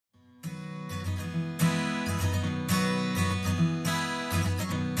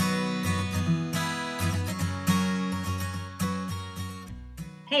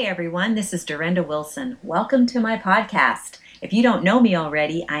Hey everyone, this is Dorinda Wilson. Welcome to my podcast. If you don't know me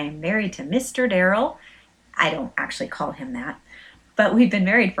already, I am married to Mr. Darrell. I don't actually call him that, but we've been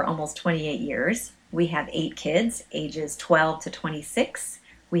married for almost 28 years. We have 8 kids, ages 12 to 26.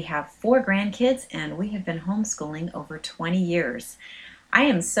 We have 4 grandkids, and we have been homeschooling over 20 years. I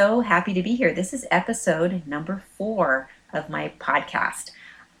am so happy to be here. This is episode number 4 of my podcast.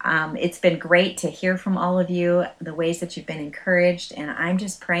 It's been great to hear from all of you, the ways that you've been encouraged, and I'm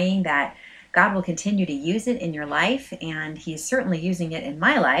just praying that God will continue to use it in your life, and He's certainly using it in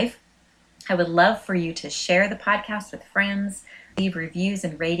my life. I would love for you to share the podcast with friends, leave reviews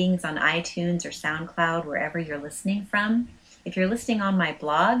and ratings on iTunes or SoundCloud, wherever you're listening from. If you're listening on my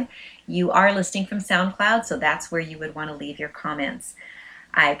blog, you are listening from SoundCloud, so that's where you would want to leave your comments.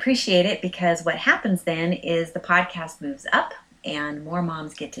 I appreciate it because what happens then is the podcast moves up and more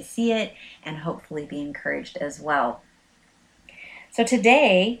moms get to see it and hopefully be encouraged as well. So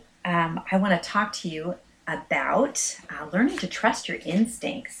today, I want to talk to you about learning to trust your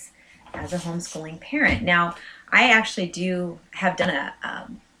instincts as a homeschooling parent. Now, I actually have done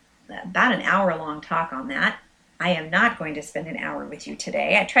about an hour-long talk on that. I am not going to spend an hour with you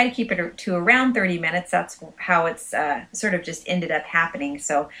today. I try to keep it to around 30 minutes. That's how it's sort of just ended up happening,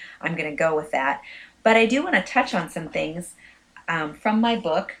 so I'm going to go with that. But I do want to touch on some things from my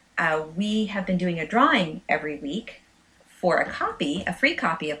book. We have been doing a drawing every week for a free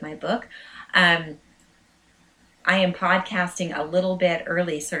copy of my book. I am podcasting a little bit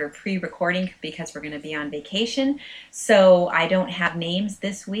early, sort of pre-recording, because we're going to be on vacation. So I don't have names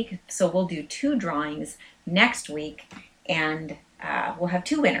this week. So we'll do 2 drawings next week, and we'll have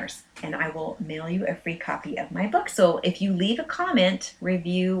 2 winners. And I will mail you a free copy of my book. So if you leave a comment,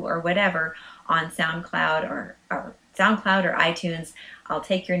 review, or whatever on SoundCloud or iTunes, I'll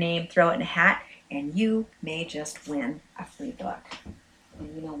take your name, throw it in a hat, and you may just win a free book.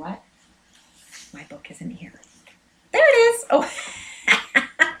 And you know what? My book isn't here. There it is. Oh.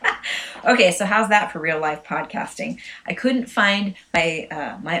 Okay, so how's that for real life podcasting? I couldn't find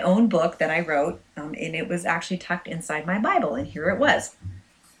my own book that I wrote, and it was actually tucked inside my Bible, and here it was.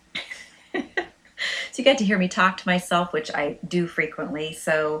 So you get to hear me talk to myself, which I do frequently.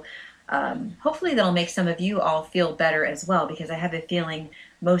 So hopefully that'll make some of you all feel better as well, because I have a feeling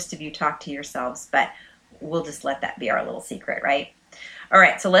most of you talk to yourselves, but we'll just let that be our little secret, right? All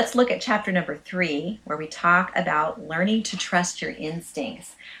right, so let's look at chapter number 3, where we talk about learning to trust your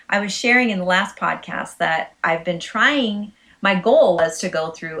instincts. I was sharing in the last podcast that I've been trying, my goal was to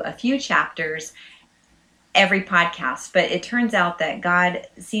go through a few chapters every podcast, but it turns out that God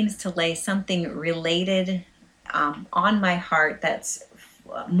seems to lay something related on my heart that's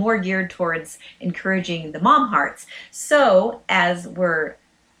more geared towards encouraging the mom hearts. So as we're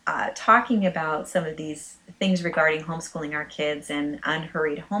talking about some of these things regarding homeschooling our kids and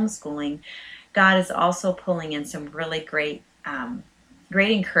unhurried homeschooling, God is also pulling in some really great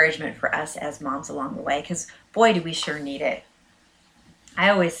encouragement for us as moms along the way, because boy, do we sure need it. I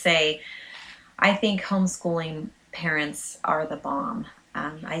always say, I think homeschooling parents are the bomb.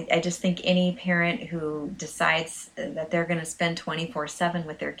 I just think any parent who decides that they're going to spend 24/7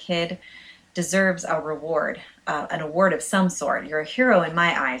 with their kid deserves a reward, an award of some sort. You're a hero in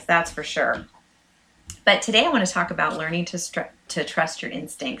my eyes, that's for sure. But today I want to talk about learning to trust your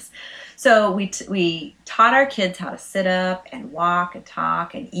instincts. So we taught our kids how to sit up and walk and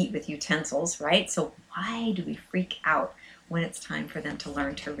talk and eat with utensils, right? So why do we freak out when it's time for them to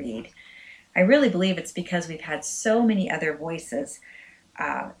learn to read? I really believe it's because we've had so many other voices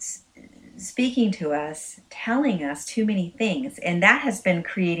speaking to us, telling us too many things, and that has been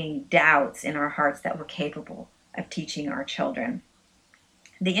creating doubts in our hearts that we're capable of teaching our children.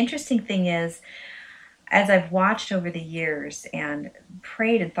 The interesting thing is, as I've watched over the years and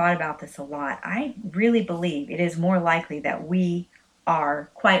prayed and thought about this a lot, I really believe it is more likely that we are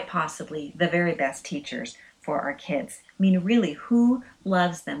quite possibly the very best teachers for our kids. I mean, really, who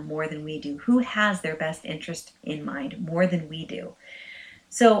loves them more than we do? Who has their best interest in mind more than we do?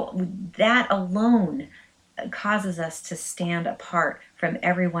 So that alone causes us to stand apart from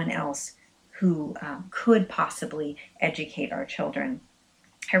everyone else who could possibly educate our children.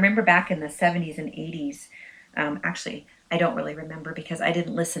 I remember back in the 70s and 80s, actually, I don't really remember because I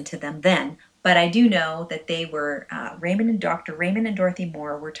didn't listen to them then, but I do know that they were, Dr. Raymond and Dorothy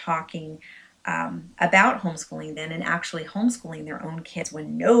Moore were talking about homeschooling then, and actually homeschooling their own kids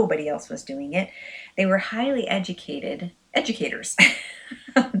when nobody else was doing it. They were highly educated educators.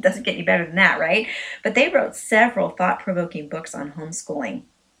 Doesn't get any better than that, right? But they wrote several thought-provoking books on homeschooling,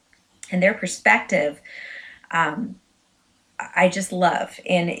 and their perspective I just love.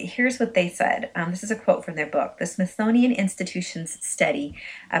 And here's what they said. This is a quote from their book. The Smithsonian Institution's study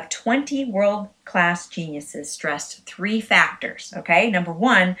of 20 world-class geniuses stressed three factors. Okay, number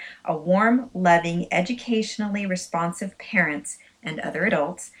one, a warm, loving, educationally responsive parents and other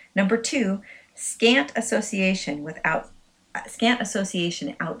adults. Number two, scant association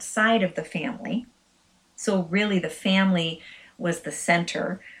outside of the family. So really, the family was the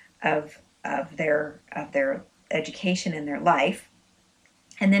center of their education and their life.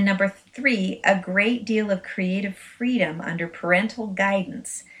 And then number three, a great deal of creative freedom under parental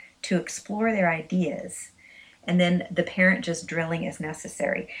guidance to explore their ideas. And then the parent just drilling as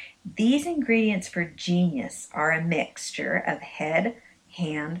necessary. These ingredients for genius are a mixture of head,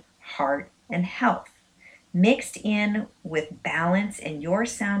 hand, heart, and health. Mixed in with balance and your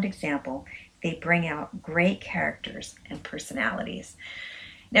sound example, they bring out great characters and personalities.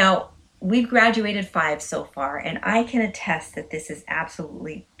 Now, we've graduated 5 so far, and I can attest that this is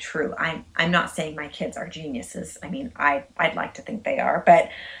absolutely true. I'm not saying my kids are geniuses. I mean, I'd like to think they are, but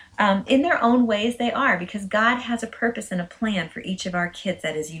in their own ways, they are, because God has a purpose and a plan for each of our kids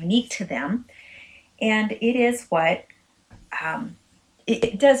that is unique to them, and it is what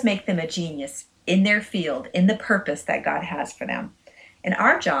it does make them a genius in their field, in the purpose that God has for them. And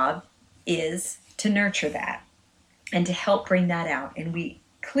our job is to nurture that and to help bring that out. And we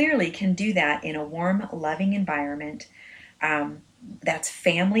clearly can do that in a warm, loving environment that's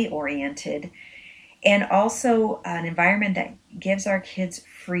family oriented, and also an environment that gives our kids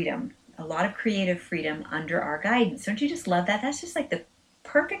freedom, a lot of creative freedom under our guidance. Don't you just love that? That's just like the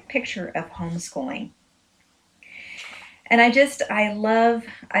perfect picture of homeschooling. And I love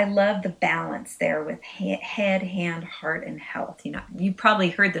the balance there with head, hand, heart, and health. You've probably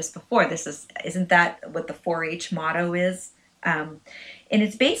heard this before. Isn't that what the 4-H motto is? And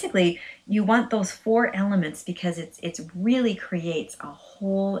it's basically, you want those 4 elements because it's really creates a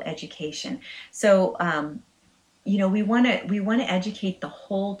whole education. So we want to educate the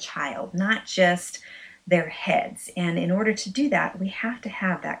whole child, not just their heads. And in order to do that, we have to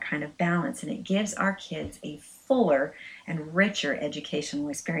have that kind of balance, and it gives our kids a fuller and richer educational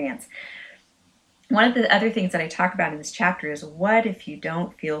experience. One of the other things that I talk about in this chapter is, what if you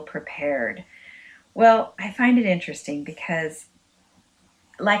don't feel prepared? Well, I find it interesting because,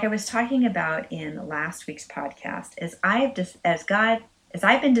 like I was talking about in last week's podcast, as I've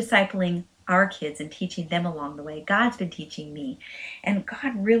been discipling our kids and teaching them along the way, God's been teaching me. And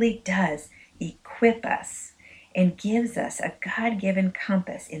God really does equip us and gives us a God-given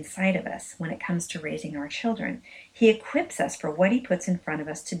compass inside of us when it comes to raising our children. He equips us for what He puts in front of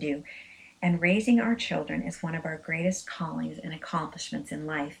us to do. And raising our children is one of our greatest callings and accomplishments in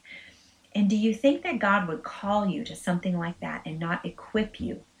life. And do you think that God would call you to something like that and not equip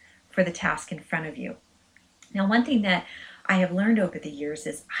you for the task in front of you? Now, one thing that I have learned over the years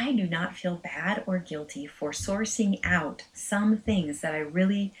is I do not feel bad or guilty for sourcing out some things that I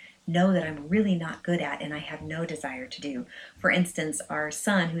really know that I'm really not good at and I have no desire to do. For instance, our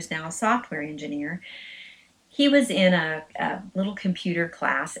son, who's now a software engineer, he was in a little computer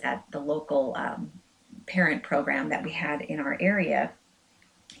class at the local parent program that we had in our area,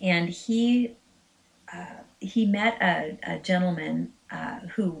 and he met a gentleman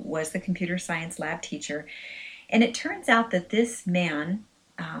who was the computer science lab teacher, and it turns out that this man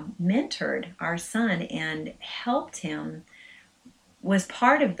mentored our son and helped him, was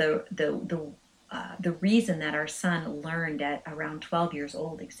part of the reason that our son learned at around 12 years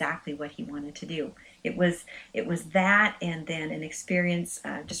old exactly what he wanted to do. It was that, and then an experience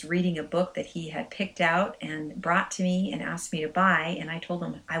just reading a book that he had picked out and brought to me and asked me to buy, and I told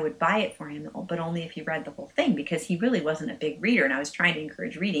him I would buy it for him, but only if he read the whole thing, because he really wasn't a big reader, and I was trying to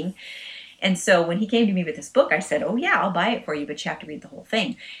encourage reading. And so when he came to me with this book, I said, "Oh yeah, I'll buy it for you, but you have to read the whole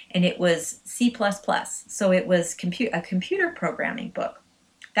thing." And it was C++, so it was a computer programming book.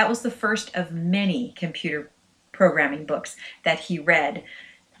 That was the first of many computer programming books that he read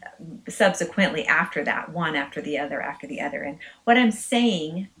subsequently after that, one after the other after the other. And what I'm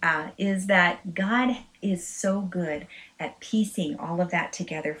saying is that God is so good at piecing all of that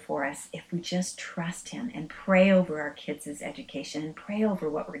together for us if we just trust Him and pray over our kids' education and pray over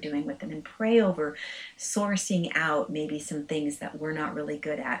what we're doing with them and pray over sourcing out maybe some things that we're not really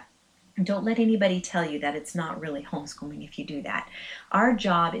good at. Don't let anybody tell you that it's not really homeschooling if you do that. Our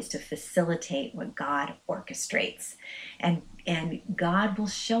job is to facilitate what God orchestrates. And God will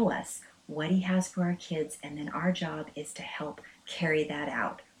show us what He has for our kids, and then our job is to help carry that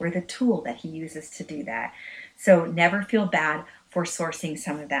out. We're the tool that He uses to do that. So never feel bad for sourcing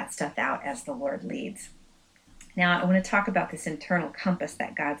some of that stuff out as the Lord leads. Now, I want to talk about this internal compass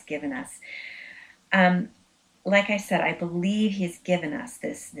that God's given us. like I said, I believe He's given us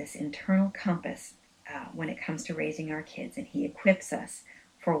this internal compass when it comes to raising our kids, and He equips us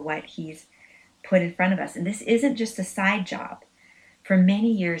for what He's put in front of us. And this isn't just a side job. For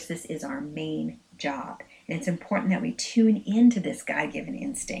many years, this is our main job. And it's important that we tune into this God-given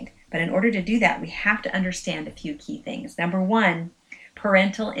instinct. But in order to do that, we have to understand a few key things. Number one,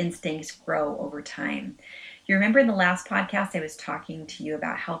 parental instincts grow over time. You remember in the last podcast, I was talking to you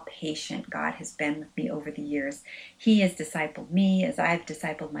about how patient God has been with me over the years. He has discipled me as I've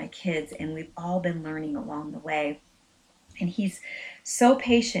discipled my kids, and we've all been learning along the way. And He's so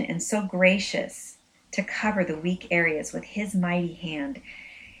patient and so gracious to cover the weak areas with His mighty hand.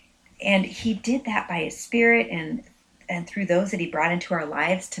 And He did that by His Spirit and through those that He brought into our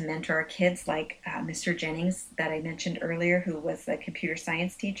lives to mentor our kids, like Mr. Jennings that I mentioned earlier, who was the computer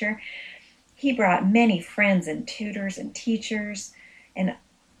science teacher. He brought many friends and tutors and teachers. And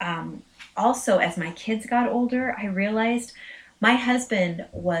also, as my kids got older, I realized my husband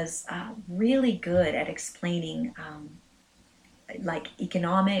was really good at explaining like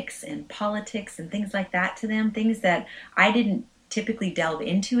economics and politics and things like that to them, things that I didn't typically delve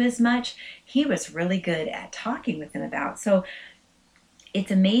into as much. He was really good at talking with them about. So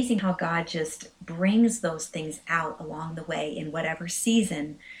it's amazing how God just brings those things out along the way in whatever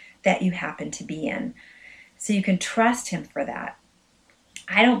season that you happen to be in. So you can trust Him for that.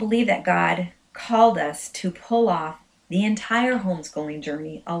 I don't believe that God called us to pull off the entire homeschooling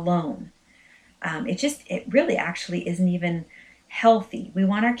journey alone. It really actually isn't even healthy. We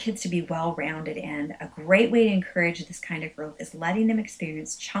want our kids to be well-rounded, and a great way to encourage this kind of growth is letting them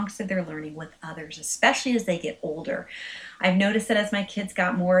experience chunks of their learning with others, especially as they get older. I've noticed that as my kids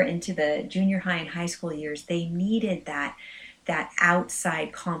got more into the junior high and high school years, they needed that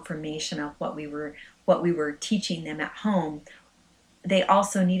outside confirmation of what we were teaching them at home. They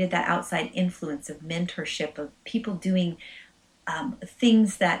also needed that outside influence of mentorship, of people doing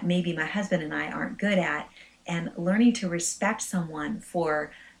things that maybe my husband and I aren't good at, and learning to respect someone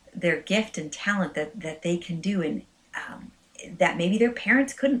for their gift and talent that they can do, and that maybe their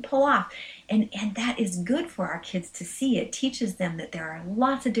parents couldn't pull off. And that is good for our kids to see. It teaches them that there are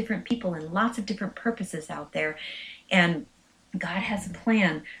lots of different people and lots of different purposes out there. And God has a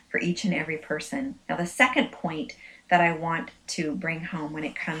plan for each and every person. Now, the second point that I want to bring home when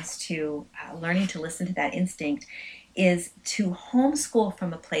it comes to learning to listen to that instinct is to homeschool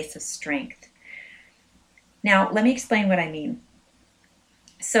from a place of strength. Now, let me explain what I mean.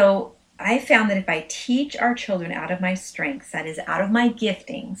 So I found that if I teach our children out of my strengths, that is, out of my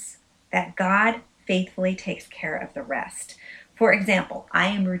giftings, that God faithfully takes care of the rest. For example, I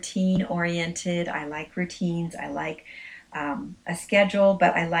am routine oriented. I like routines. I like a schedule,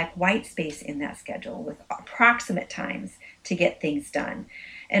 but I like white space in that schedule with approximate times to get things done.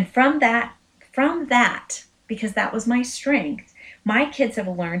 And from that, because that was my strength, my kids have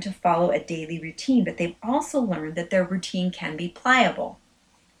learned to follow a daily routine, but they've also learned that their routine can be pliable.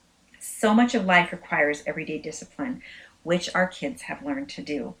 So much of life requires everyday discipline, which our kids have learned to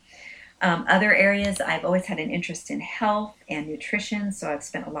do. Other areas, I've always had an interest in health and nutrition, so I've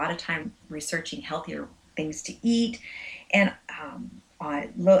spent a lot of time researching healthier things to eat, and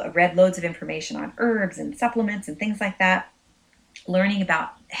read loads of information on herbs and supplements and things like that, learning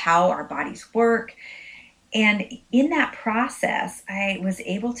about how our bodies work. And in that process, I was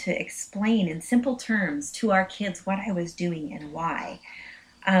able to explain in simple terms to our kids what I was doing and why.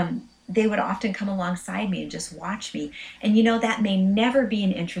 They would often come alongside me and just watch me. And that may never be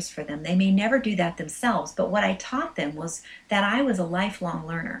an interest for them. They may never do that themselves. But what I taught them was that I was a lifelong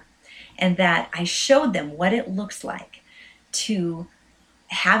learner, and that I showed them what it looks like to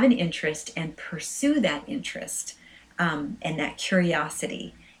have an interest and pursue that interest, and that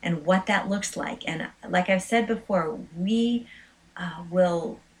curiosity, and what that looks like. And like I've said before, we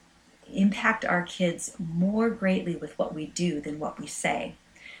will impact our kids more greatly with what we do than what we say.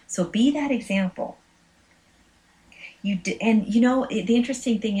 So be that example. The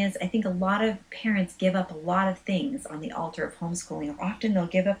interesting thing is, I think a lot of parents give up a lot of things on the altar of homeschooling. Often they'll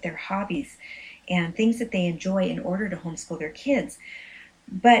give up their hobbies and things that they enjoy in order to homeschool their kids.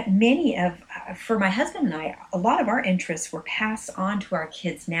 But for my husband and I, a lot of our interests were passed on to our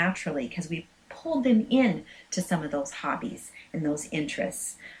kids naturally because we pulled them in to some of those hobbies and those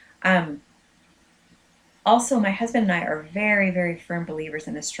interests. Also, my husband and I are very, very firm believers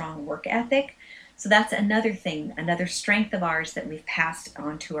in a strong work ethic. So that's another thing, another strength of ours that we've passed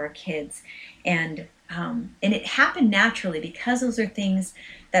on to our kids. And it happened naturally because those are things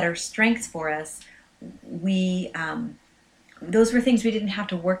that are strengths for us. Those were things we didn't have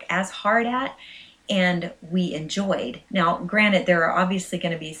to work as hard at. and we enjoyed. Now, granted, there are obviously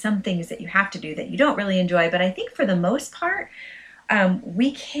going to be some things that you have to do that you don't really enjoy, but I think for the most part,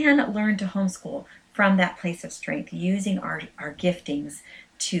 we can learn to homeschool from that place of strength, using our giftings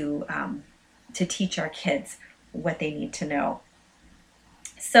to teach our kids what they need to know.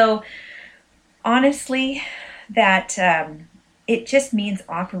 So honestly, that it just means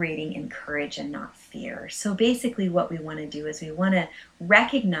operating in courage and not fear. So basically what we want to do is we want to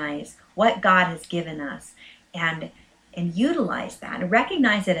recognize what God has given us and utilize that and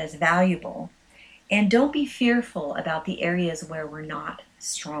recognize it as valuable, and don't be fearful about the areas where we're not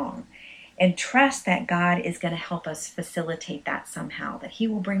strong, and trust that God is going to help us facilitate that somehow, that He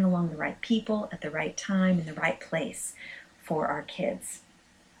will bring along the right people at the right time in the right place for our kids.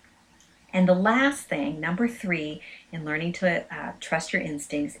 And the last thing, number 3, in learning to trust your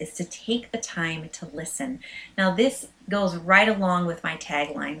instincts, is to take the time to listen. Now, this goes right along with my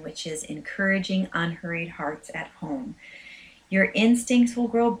tagline, which is encouraging unhurried hearts at home. Your instincts will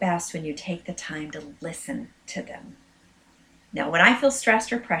grow best when you take the time to listen to them. Now, when I feel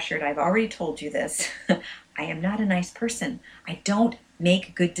stressed or pressured, I've already told you this, I am not a nice person. I don't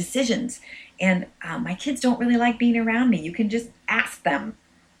make good decisions. And my kids don't really like being around me. You can just ask them.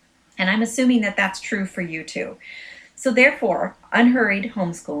 And I'm assuming that that's true for you too. So therefore, unhurried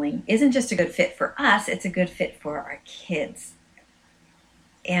homeschooling isn't just a good fit for us, it's a good fit for our kids.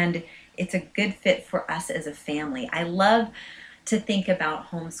 And it's a good fit for us as a family. I love to think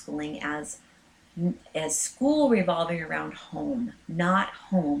about homeschooling as school revolving around home, not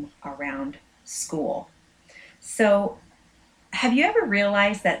home around school. So have you ever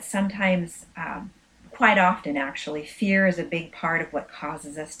realized that sometimes, quite often actually, fear is a big part of what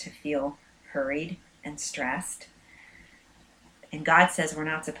causes us to feel hurried and stressed? And God says we're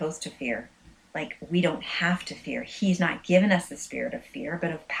not supposed to fear. Like, we don't have to fear. He's not given us the spirit of fear,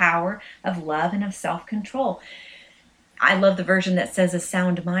 but of power, of love, and of self-control. I love the version that says a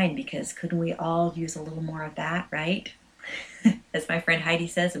sound mind, because couldn't we all use a little more of that, right? As my friend Heidi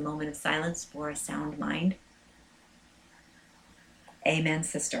says, a moment of silence for a sound mind. Amen,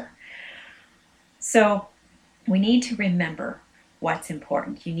 sister. So we need to remember what's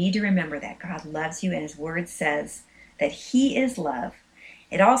important. You need to remember that God loves you, and His Word says that He is love.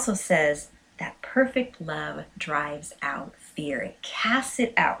 It also says that perfect love drives out fear. It casts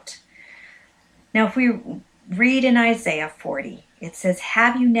it out. Now, if we read in Isaiah 40, it says,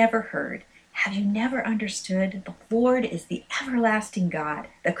 "Have you never heard? Have you never understood? The Lord is the everlasting God,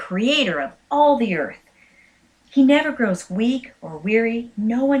 the creator of all the earth. He never grows weak or weary.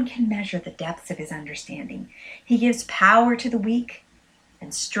 No one can measure the depths of His understanding. He gives power to the weak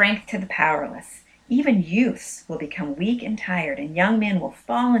and strength to the powerless. Even youths will become weak and tired, and young men will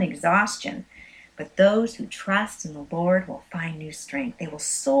fall in exhaustion. But those who trust in the Lord will find new strength. They will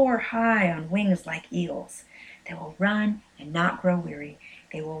soar high on wings like eagles. They will run and not grow weary.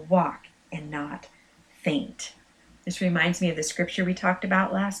 They will walk and not faint." This reminds me of the scripture we talked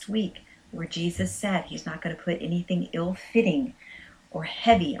about last week, where Jesus said He's not going to put anything ill-fitting or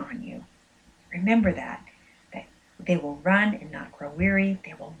heavy on you. Remember that they will run and not grow weary.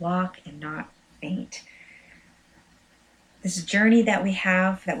 They will walk and not faint. This journey that we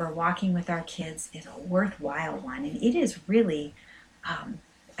have, that we're walking with our kids, is a worthwhile one. And it is really,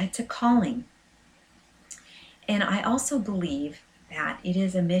 it's a calling. And I also believe that it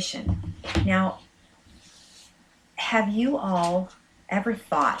is a mission. Now, have you all ever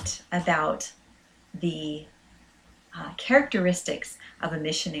thought about the characteristics of a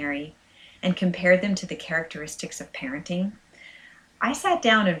missionary and compared them to the characteristics of parenting? I sat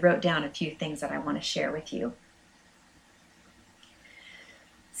down and wrote down a few things that I want to share with you.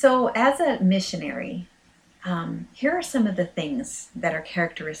 So as a missionary, here are some of the things that are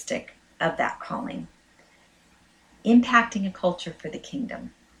characteristic of that calling. Impacting a culture for the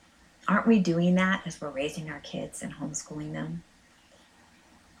kingdom. Aren't we doing that as we're raising our kids and homeschooling them?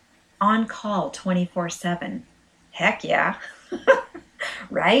 On call 24/7. Heck yeah.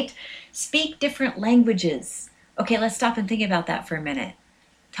 Right? Speak different languages. Okay, let's stop and think about that for a minute.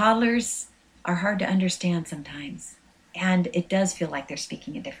 Toddlers are hard to understand sometimes, and it does feel like they're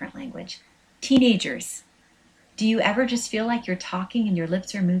speaking a different language. Teenagers, do you ever just feel like you're talking and your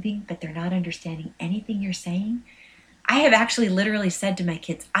lips are moving, but they're not understanding anything you're saying? I have actually literally said to my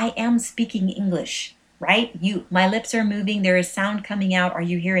kids, I am speaking English, right? My lips are moving, there is sound coming out, are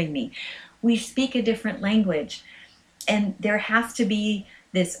you hearing me? We speak a different language, and there has to be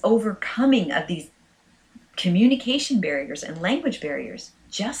this overcoming of these communication barriers and language barriers,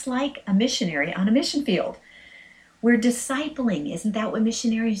 just like a missionary on a mission field. We're discipling. Isn't that what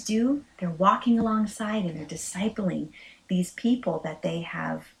missionaries do? They're walking alongside and they're discipling these people that they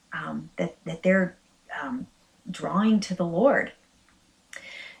have, that they're drawing to the Lord.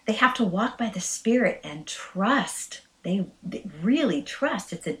 They have to walk by the Spirit and trust. They really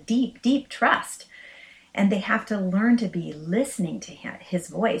trust. It's a deep, deep trust. And they have to learn to be listening to his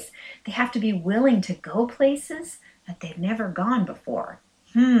voice. They have to be willing to go places that they've never gone before.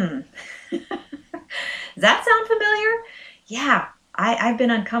 Does that sound familiar? Yeah, I've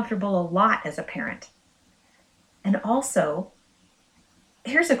been uncomfortable a lot as a parent. And also,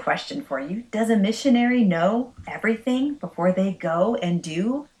 here's a question for you. Does a missionary know everything before they go and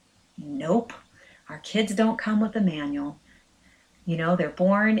do? Nope. Our kids don't come with a manual. You know, they're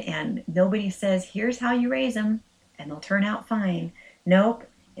born and nobody says, here's how you raise them and they'll turn out fine. Nope.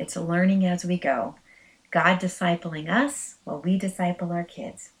 It's learning as we go. God discipling us while we disciple our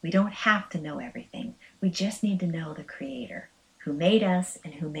kids. We don't have to know everything. We just need to know the Creator who made us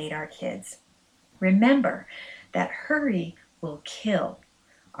and who made our kids. Remember that hurry will kill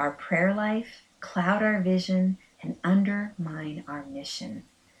our prayer life, cloud our vision, and undermine our mission.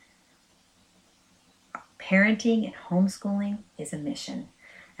 Parenting and homeschooling is a mission.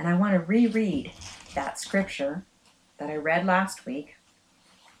 And I want to reread that scripture that I read last week.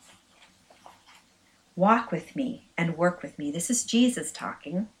 Walk with me and work with me. This is Jesus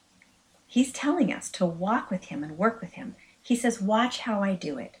talking. He's telling us to walk with him and work with him. He says, watch how I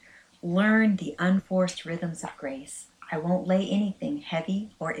do it. Learn the unforced rhythms of grace. I won't lay anything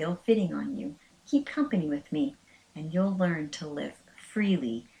heavy or ill-fitting on you. Keep company with me, and you'll learn to live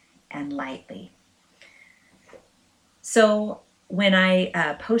freely and lightly. So when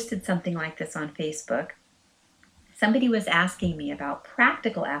I posted something like this on Facebook, somebody was asking me about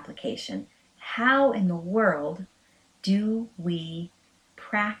practical application. How in the world do we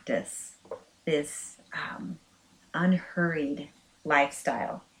practice this unhurried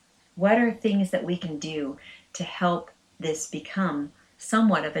lifestyle? What are things that we can do to help this become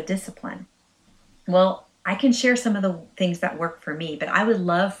somewhat of a discipline? Well, I can share some of the things that work for me, but I would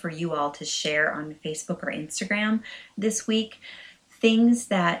love for you all to share on Facebook or Instagram this week things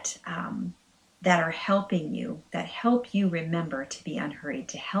that are helping you, that help you remember to be unhurried,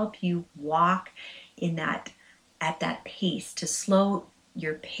 to help you walk at that pace, to slow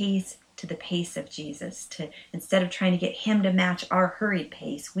your pace to the pace of Jesus, to instead of trying to get him to match our hurried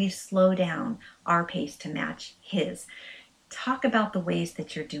pace, we slow down our pace to match his. Talk about the ways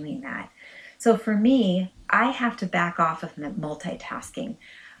that you're doing that. So for me, I have to back off of multitasking.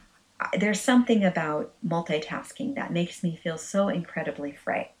 There's something about multitasking that makes me feel so incredibly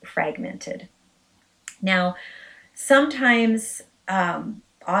fragmented. Now, sometimes,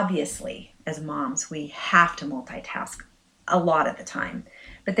 obviously, as moms, we have to multitask a lot of the time.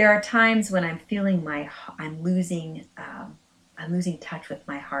 But there are times when I'm feeling I'm losing touch with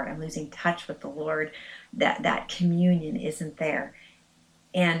my heart. I'm losing touch with the Lord. That communion isn't there.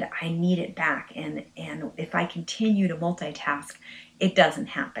 And I need it back. And if I continue to multitask, it doesn't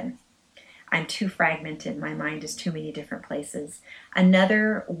happen. I'm too fragmented. My mind is too many different places.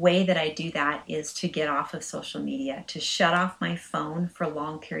 Another way that I do that is to get off of social media, to shut off my phone for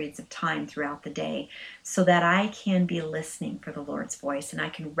long periods of time throughout the day so that I can be listening for the Lord's voice and I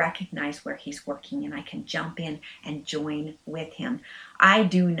can recognize where he's working and I can jump in and join with him. I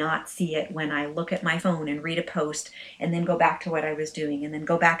do not see it when I look at my phone and read a post and then go back to what I was doing and then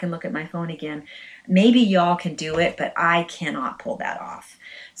go back and look at my phone again. Maybe y'all can do it, but I cannot pull that off.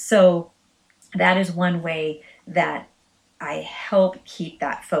 So that is one way that I help keep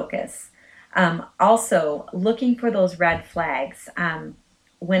that focus. Also, looking for those red flags.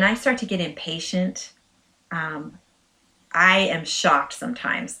 When I start to get impatient, I am shocked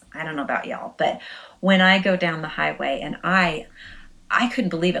sometimes. I don't know about y'all, but when I go down the highway and I couldn't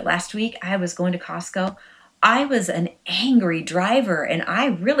believe it. Last week, I was going to Costco. I was an angry driver and I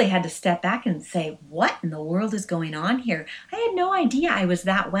really had to step back and say, what in the world is going on here? I had no idea I was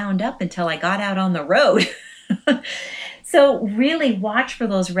that wound up until I got out on the road. So really watch for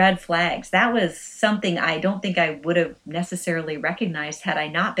those red flags. That was something I don't think I would have necessarily recognized had I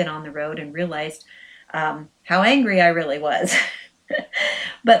not been on the road and realized how angry I really was.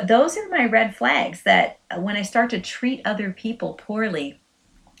 But those are my red flags that when I start to treat other people poorly,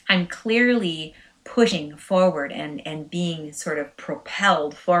 I'm clearly pushing forward and being sort of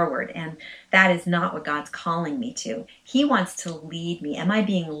propelled forward. And that is not what God's calling me to. He wants to lead me. Am I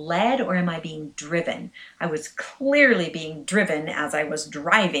being led or am I being driven? I was clearly being driven as I was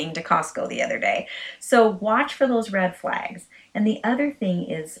driving to Costco the other day. So watch for those red flags. And the other thing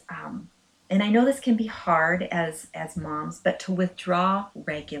is, and I know this can be hard as moms, but to withdraw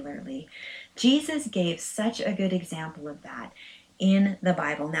regularly. Jesus gave such a good example of that in the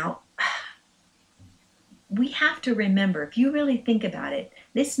Bible. Now, we have to remember, if you really think about it,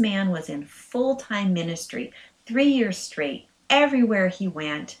 this man was in full-time ministry, 3 years straight, everywhere he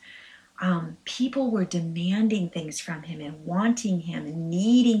went. People were demanding things from him and wanting him and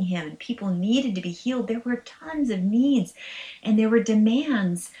needing him, and people needed to be healed. There were tons of needs, and there were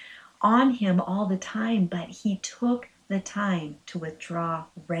demands on him all the time, but he took the time to withdraw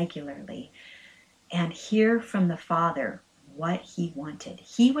regularly and hear from the Father what he wanted.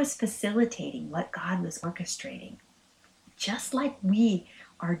 He was facilitating what God was orchestrating, just like we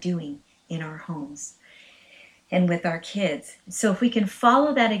are doing in our homes and with our kids. So if we can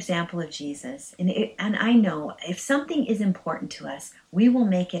follow that example of Jesus, and I know if something is important to us, we will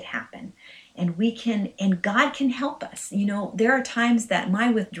make it happen. And we can, and God can help us. You know, there are times that my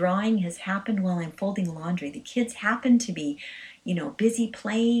withdrawing has happened while I'm folding laundry. The kids happen to be, busy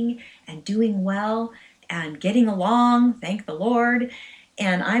playing and doing well and getting along, thank the Lord.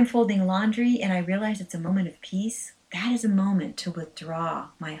 And I'm folding laundry and I realize it's a moment of peace. That is a moment to withdraw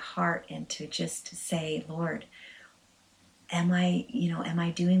my heart and to just say, Lord, am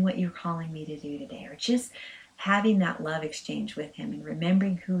I doing what you're calling me to do today? Or just having that love exchange with him and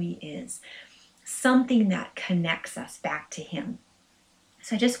remembering who he is, something that connects us back to him.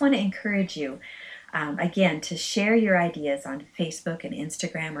 So I just want to encourage you, again, to share your ideas on Facebook and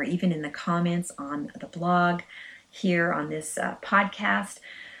Instagram, or even in the comments on the blog here on this podcast,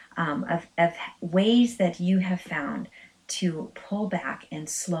 of ways that you have found to pull back and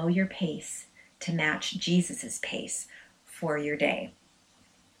slow your pace to match Jesus's pace for your day.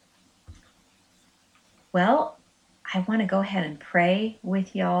 Well, I want to go ahead and pray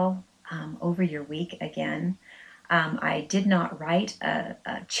with y'all over your week again. I did not write a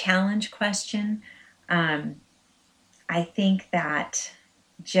challenge question. I think that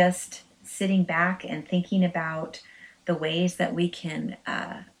just sitting back and thinking about the ways that we can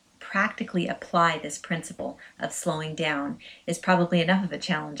practically apply this principle of slowing down is probably enough of a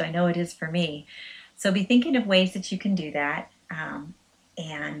challenge. I know it is for me. So be thinking of ways that you can do that,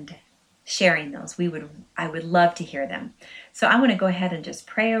 and sharing those. I would love to hear them. So I want to go ahead and just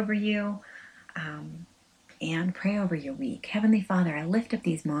pray over you, and pray over your week. Heavenly Father, I lift up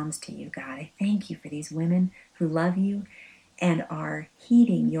these moms to you, God. I thank you for these women who love you and are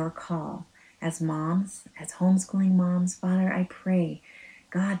heeding your call as moms, as homeschooling moms. Father, I pray,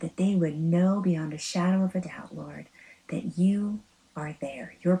 God, that they would know beyond a shadow of a doubt, Lord, that you are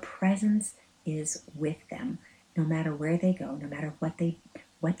there. Your presence is with them, no matter where they go, no matter what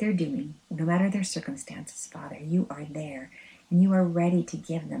they're doing, no matter their circumstances, Father. You are there, and you are ready to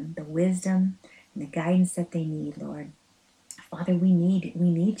give them the wisdom and the guidance that they need, Lord. Father, we need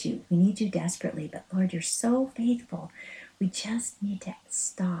you. We need you desperately, but Lord, you're so faithful. We just need to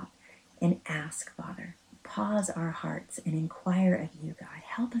stop and ask, Father. Pause our hearts and inquire of you, God.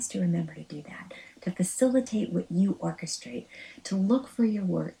 Help us to remember to do that, to facilitate what you orchestrate, to look for your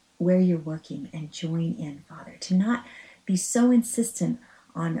work where you're working and join in, Father, to not be so insistent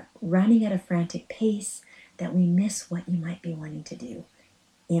on running at a frantic pace that we miss what you might be wanting to do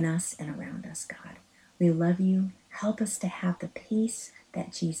in us and around us, God. We love you. Help us to have the peace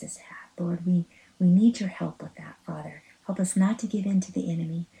that Jesus had. Lord, we need your help with that, Father. Help us not to give in to the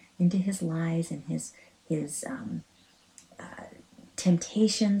enemy, into his lies and his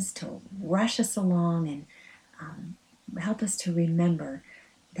temptations to rush us along, and help us to remember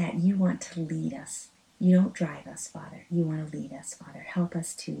that you want to lead us. You don't drive us, Father. You want to lead us, Father. Help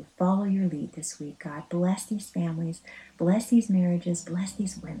us to follow your lead this week, God. Bless these families. Bless these marriages. Bless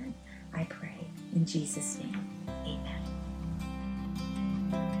these women. I pray in Jesus' name. Amen.